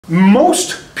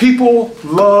Most people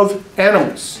love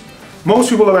animals. Most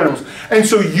people love animals. And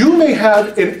so you may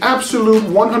have an absolute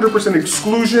 100%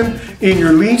 exclusion in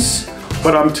your lease,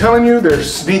 but I'm telling you, they're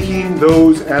sneaking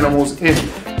those animals in.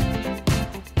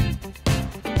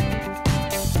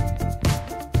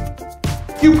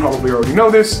 You probably already know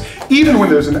this. Even when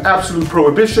there's an absolute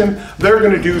prohibition, they're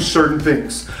going to do certain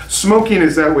things. Smoking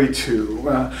is that way too.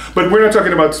 But we're not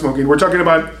talking about smoking. We're talking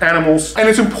about animals. And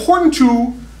it's important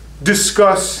to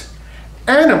discuss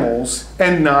animals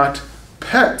and not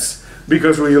pets,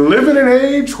 because we live in an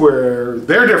age where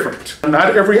they're different.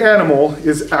 Not every animal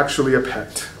is actually a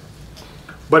pet,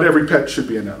 but every pet should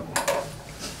be an animal.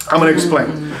 I'm going to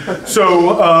explain.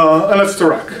 So let's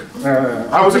talk.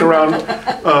 I wasn't around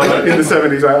in the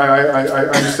 70s. I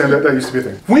understand that used to be a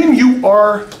thing. When you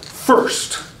are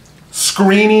first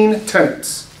screening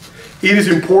tenants, it is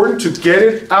important to get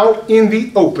it out in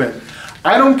the open.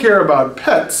 I don't care about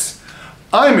pets.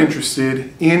 I'm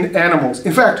interested in animals.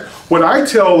 In fact, what I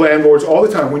tell landlords all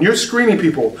the time, when you're screening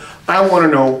people, I want to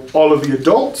know all of the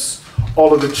adults,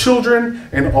 all of the children,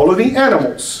 and all of the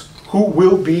animals who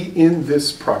will be in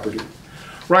this property,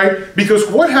 right? Because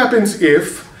what happens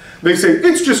if they say,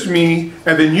 it's just me,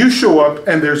 and then you show up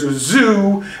and there's a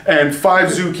zoo and 5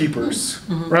 zookeepers,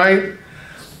 right?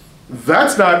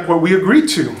 That's not what we agreed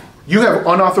to. You have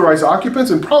unauthorized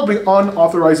occupants and probably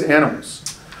unauthorized animals,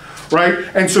 right?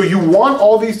 And so you want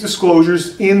all these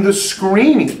disclosures in the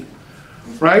screening,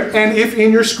 right? And if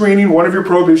in your screening, one of your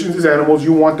prohibitions is animals,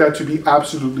 you want that to be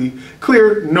absolutely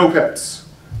clear, no pets.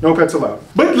 No pets allowed.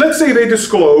 But let's say they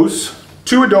disclose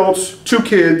 2 adults, 2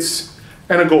 kids,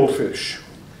 and a goldfish.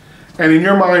 And in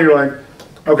your mind, you're like,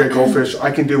 okay, goldfish,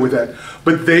 I can deal with that.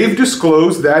 But they've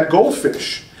disclosed that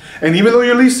goldfish. And even though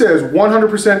your lease says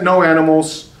 100% no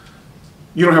animals,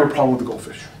 you don't have a problem with the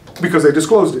goldfish because they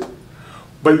disclosed it.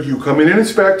 But you come in and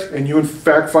inspect, and you in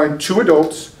fact find 2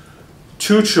 adults,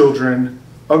 2 children,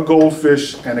 a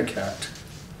goldfish, and a cat.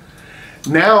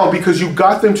 Now, because you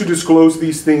got them to disclose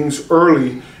these things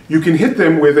early, you can hit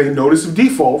them with a notice of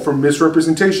default for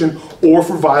misrepresentation or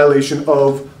for violation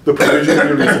of the provision in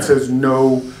your lease that says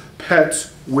no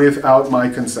pets without my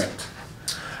consent.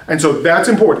 And so that's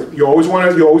important. You always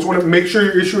want to make sure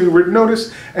you're issuing a written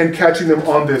notice and catching them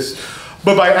on this.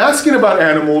 But by asking about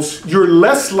animals, you're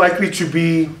less likely to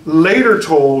be later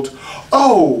told,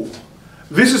 oh,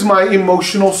 this is my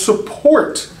emotional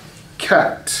support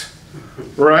cat,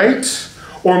 right?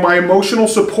 Or my emotional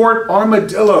support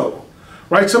armadillo,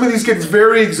 right? Some of these get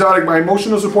very exotic. My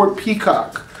emotional support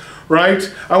peacock,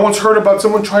 right? I once heard about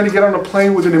someone trying to get on a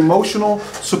plane with an emotional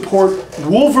support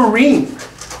wolverine.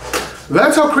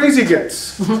 That's how crazy it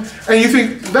gets. And you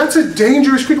think, that's a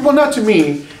dangerous creature. Well, not to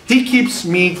me. He keeps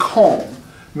me calm.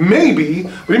 Maybe,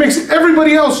 but he makes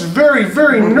everybody else very,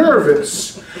 very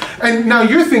nervous. And now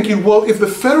you're thinking, well, if the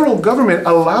federal government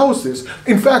allows this,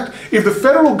 in fact, if the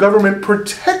federal government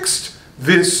protects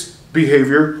this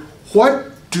behavior,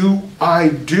 what do I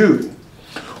do?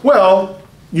 Well,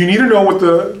 you need to know what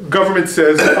the government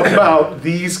says about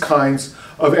these kinds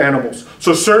of animals.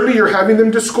 So certainly you're having them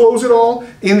disclose it all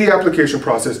in the application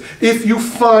process. If you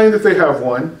find that they have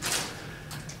one,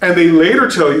 and they later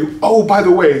tell you, oh, by the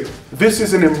way, this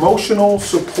is an emotional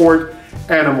support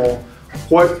animal,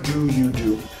 what do you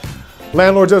do?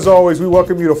 Landlords, as always, we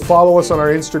welcome you to follow us on our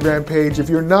Instagram page. If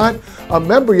you're not a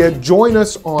member yet, join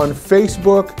us on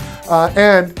Facebook.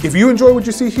 And if you enjoy what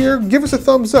you see here, give us a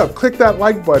thumbs up. Click that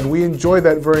like button. We enjoy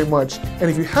that very much. And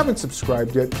if you haven't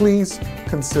subscribed yet, please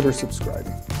consider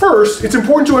subscribing. First, it's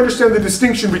important to understand the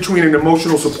distinction between an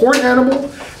emotional support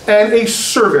animal and a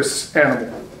service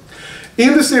animal.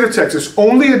 In the state of Texas,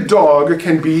 only a dog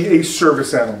can be a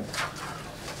service animal.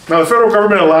 Now, the federal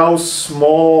government allows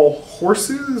small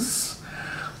horses.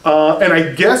 And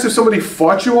I guess if somebody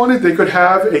fought you on it, they could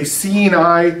have a seeing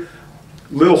eye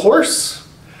little horse.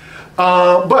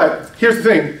 But here's the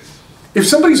thing. If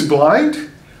somebody's blind,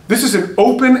 this is an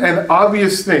open and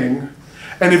obvious thing.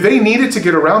 And if they needed to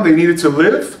get around, they needed to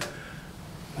live,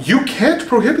 you can't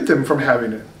prohibit them from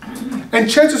having it. And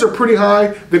chances are pretty high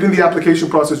that in the application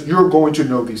process, you're going to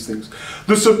know these things.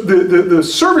 The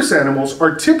service animals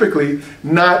are typically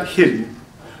not hidden.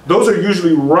 Those are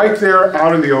usually right there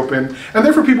out in the open, and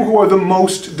they're for people who are the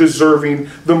most deserving,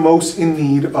 the most in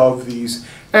need of these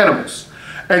animals.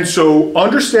 And so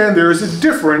understand there is a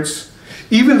difference,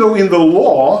 even though in the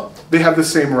law, they have the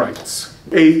same rights.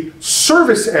 A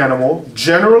service animal,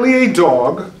 generally a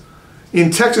dog, in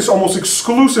Texas, almost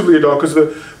exclusively a dog, because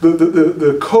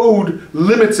the code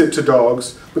limits it to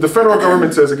dogs, but the federal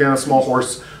government says, again, a small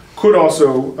horse could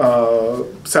also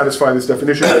satisfy this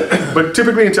definition, but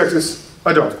typically in Texas,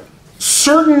 a dog.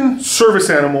 Certain service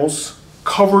animals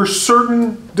covers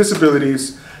certain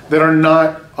disabilities that are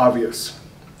not obvious.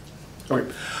 Okay,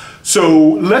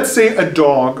 so let's say a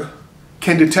dog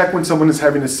can detect when someone is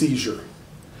having a seizure.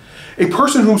 A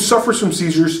person who suffers from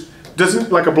seizures doesn't,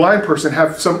 like a blind person,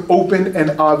 have some open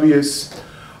and obvious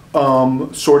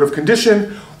sort of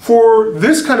condition. For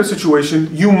this kind of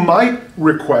situation, you might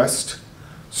request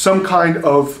some kind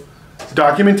of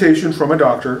documentation from a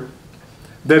doctor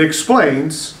that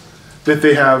explains that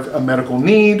they have a medical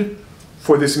need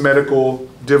for this medical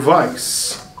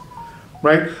device,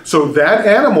 right? So that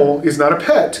animal is not a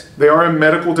pet, they are a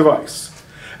medical device.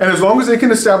 And as long as they can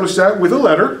establish that with a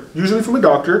letter, usually from a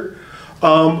doctor,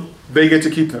 they get to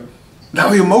keep them. Now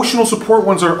the emotional support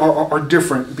ones are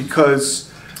different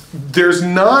because there's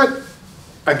not,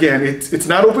 again, it's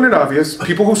not open and obvious.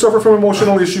 People who suffer from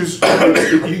emotional issues,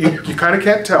 you kind of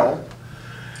can't tell.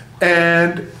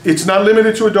 And it's not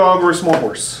limited to a dog or a small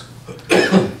horse.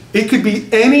 It could be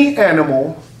any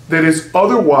animal that is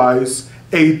otherwise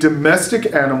a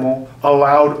domestic animal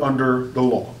allowed under the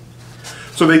law.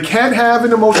 So they can't have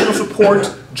an emotional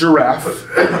support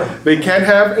giraffe. They can't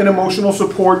have an emotional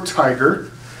support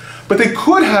tiger. But they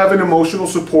could have an emotional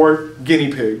support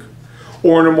guinea pig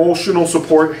or an emotional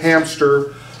support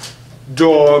hamster,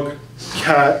 dog,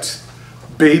 cat,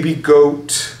 baby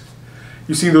goat.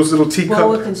 You see those little teacup?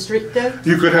 Boa constrictor?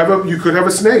 You could have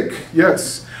a snake,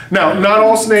 yes. Now, not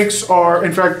all snakes are,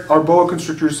 in fact, are boa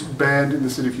constrictors banned in the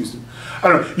city of Houston? I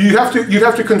don't know. You'd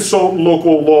have to consult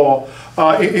local law.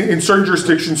 In certain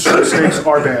jurisdictions, certain snakes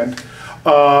are banned.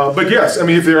 But yes, I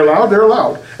mean, if they're allowed, they're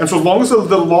allowed. And so as long as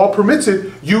the law permits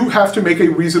it, you have to make a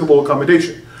reasonable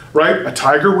accommodation, right? A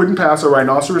tiger wouldn't pass, a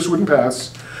rhinoceros wouldn't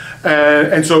pass.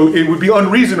 And so it would be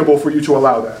unreasonable for you to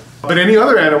allow that. But any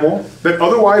other animal that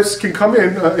otherwise can come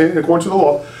in according to the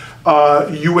law,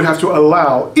 you would have to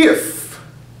allow if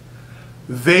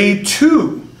they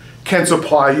too can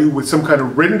supply you with some kind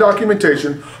of written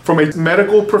documentation from a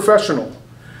medical professional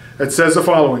that says the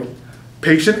following: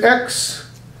 patient X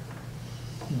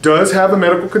does have a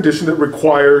medical condition that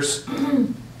requires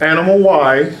animal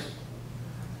Y,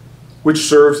 which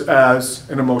serves as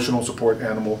an emotional support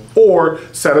animal, or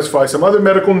satisfies some other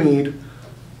medical need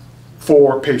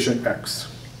for patient X.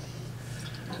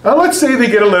 Now let's say they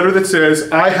get a letter that says,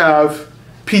 I have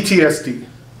PTSD,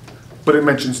 but it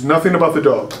mentions nothing about the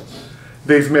dog.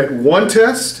 They've met one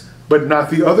test, but not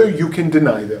the other. You can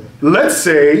deny them. Let's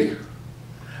say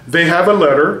they have a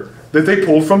letter that they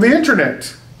pulled from the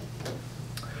internet.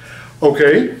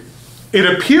 Okay, it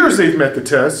appears they've met the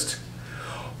test,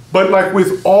 but like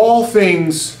with all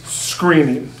things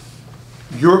screening,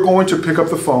 you're going to pick up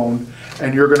the phone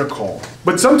and you're going to call.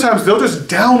 But sometimes they'll just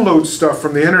download stuff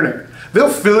from the internet. They'll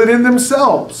fill it in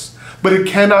themselves, but it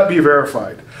cannot be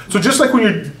verified. So just like when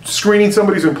you're screening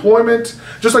somebody's employment,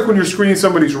 just like when you're screening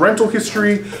somebody's rental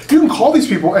history, you can call these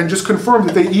people and just confirm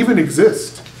that they even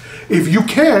exist. If you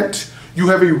can't, you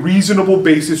have a reasonable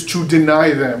basis to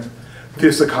deny them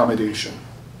this accommodation,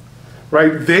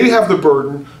 right? They have the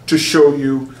burden to show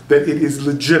you that it is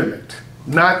legitimate,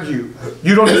 not you.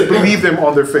 You don't just believe them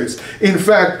on their face. In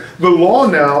fact, the law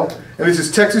now, and this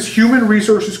is Texas Human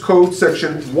Resources Code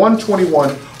section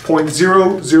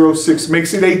 121.006,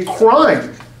 makes it a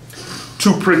crime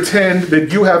to pretend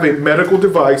that you have a medical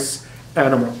device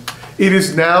animal. It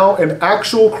is now an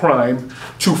actual crime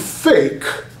to fake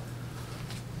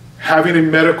having a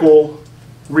medical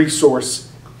resource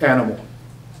animal.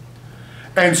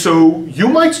 And so you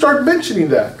might start mentioning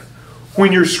that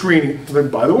when you're screening. Then,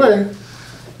 by the way,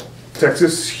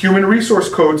 Texas Human Resource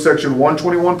Code section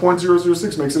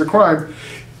 121.006 makes it a crime.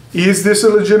 Is this a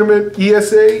legitimate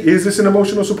ESA? Is this an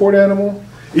emotional support animal?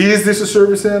 Is this a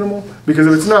service animal? Because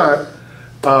if it's not,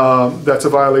 that's a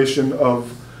violation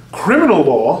of criminal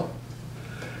law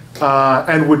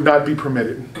and would not be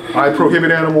permitted. I prohibit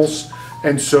animals,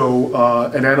 and so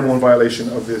an animal in violation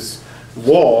of this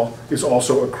law is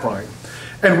also a crime.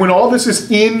 And when all this is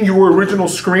in your original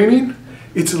screening,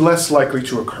 it's less likely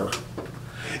to occur.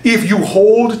 If you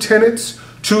hold tenants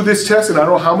to this test, and I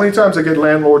don't know how many times I get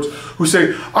landlords who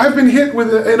say, I've been hit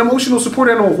with an emotional support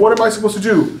animal, what am I supposed to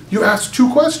do? You ask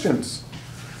two questions.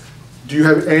 Do you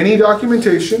have any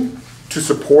documentation to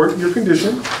support your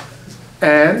condition?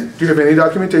 And do you have any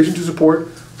documentation to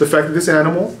support the fact that this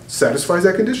animal satisfies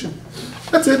that condition?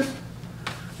 That's it.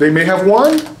 They may have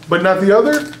one, but not the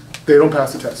other. They don't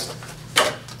pass the test.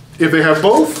 If they have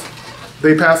both,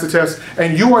 they pass the test,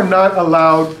 and you are not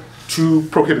allowed to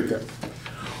prohibit them.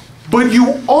 But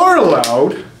you are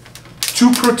allowed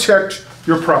to protect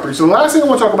your property. So the last thing I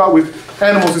want to talk about with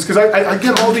animals is because I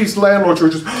get all these landlords who are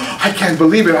just, I can't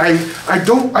believe it. I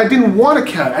didn't want a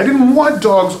cat. I didn't want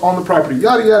dogs on the property.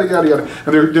 Yada yada yada yada.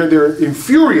 And they're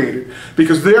infuriated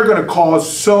because they're going to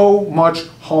cause so much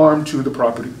harm to the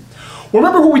property.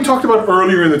 Remember what we talked about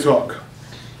earlier in the talk.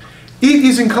 It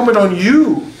is incumbent on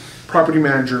you, property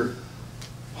manager,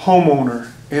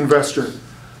 homeowner, investor,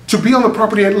 to be on the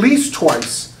property at least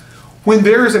twice. When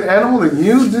there is an animal that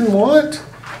you didn't want,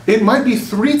 it might be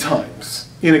 3 times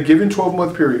in a given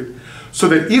 12-month period, so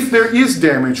that if there is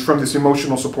damage from this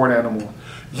emotional support animal,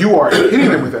 you are hitting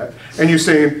them with that. And you're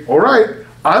saying, all right,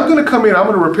 I'm going to come in, I'm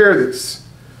going to repair this.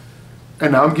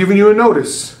 And now I'm giving you a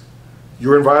notice.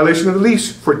 You're in violation of the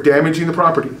lease for damaging the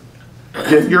property.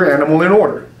 Get your animal in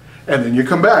order. And then you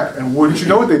come back, and wouldn't you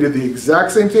know it, they did the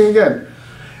exact same thing again.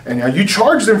 And now you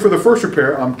charge them for the first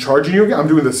repair. I'm charging you again. I'm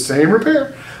doing the same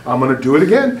repair. I'm going to do it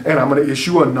again, and I'm going to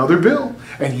issue another bill,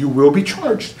 and you will be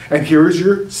charged. And here is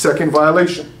your second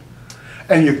violation.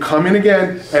 And you come in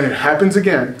again, and it happens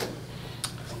again.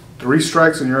 3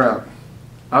 strikes and you're out.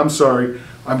 I'm sorry.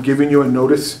 I'm giving you a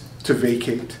notice to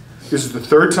vacate. This is the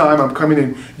 3rd time I'm coming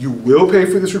in. You will pay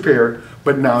for this repair,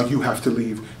 but now you have to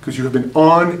leave because you have been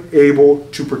unable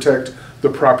to protect the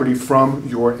property from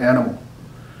your animal.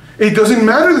 It doesn't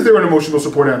matter that they're an emotional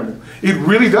support animal. It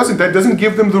really doesn't. That doesn't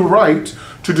give them the right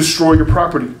to destroy your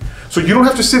property. So you don't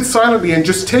have to sit silently and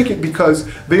just take it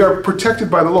because they are protected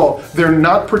by the law. They're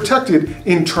not protected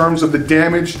in terms of the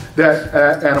damage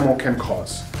that animal can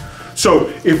cause. So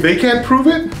if they can't prove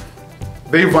it,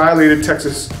 they violated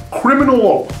Texas criminal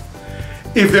law.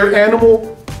 If their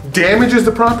animal damages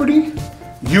the property,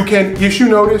 you can issue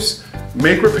notice,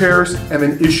 make repairs, and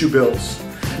then issue bills.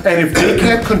 And if they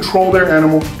can't control their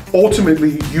animal,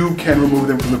 ultimately you can remove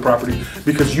them from the property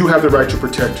because you have the right to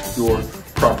protect your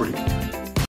property.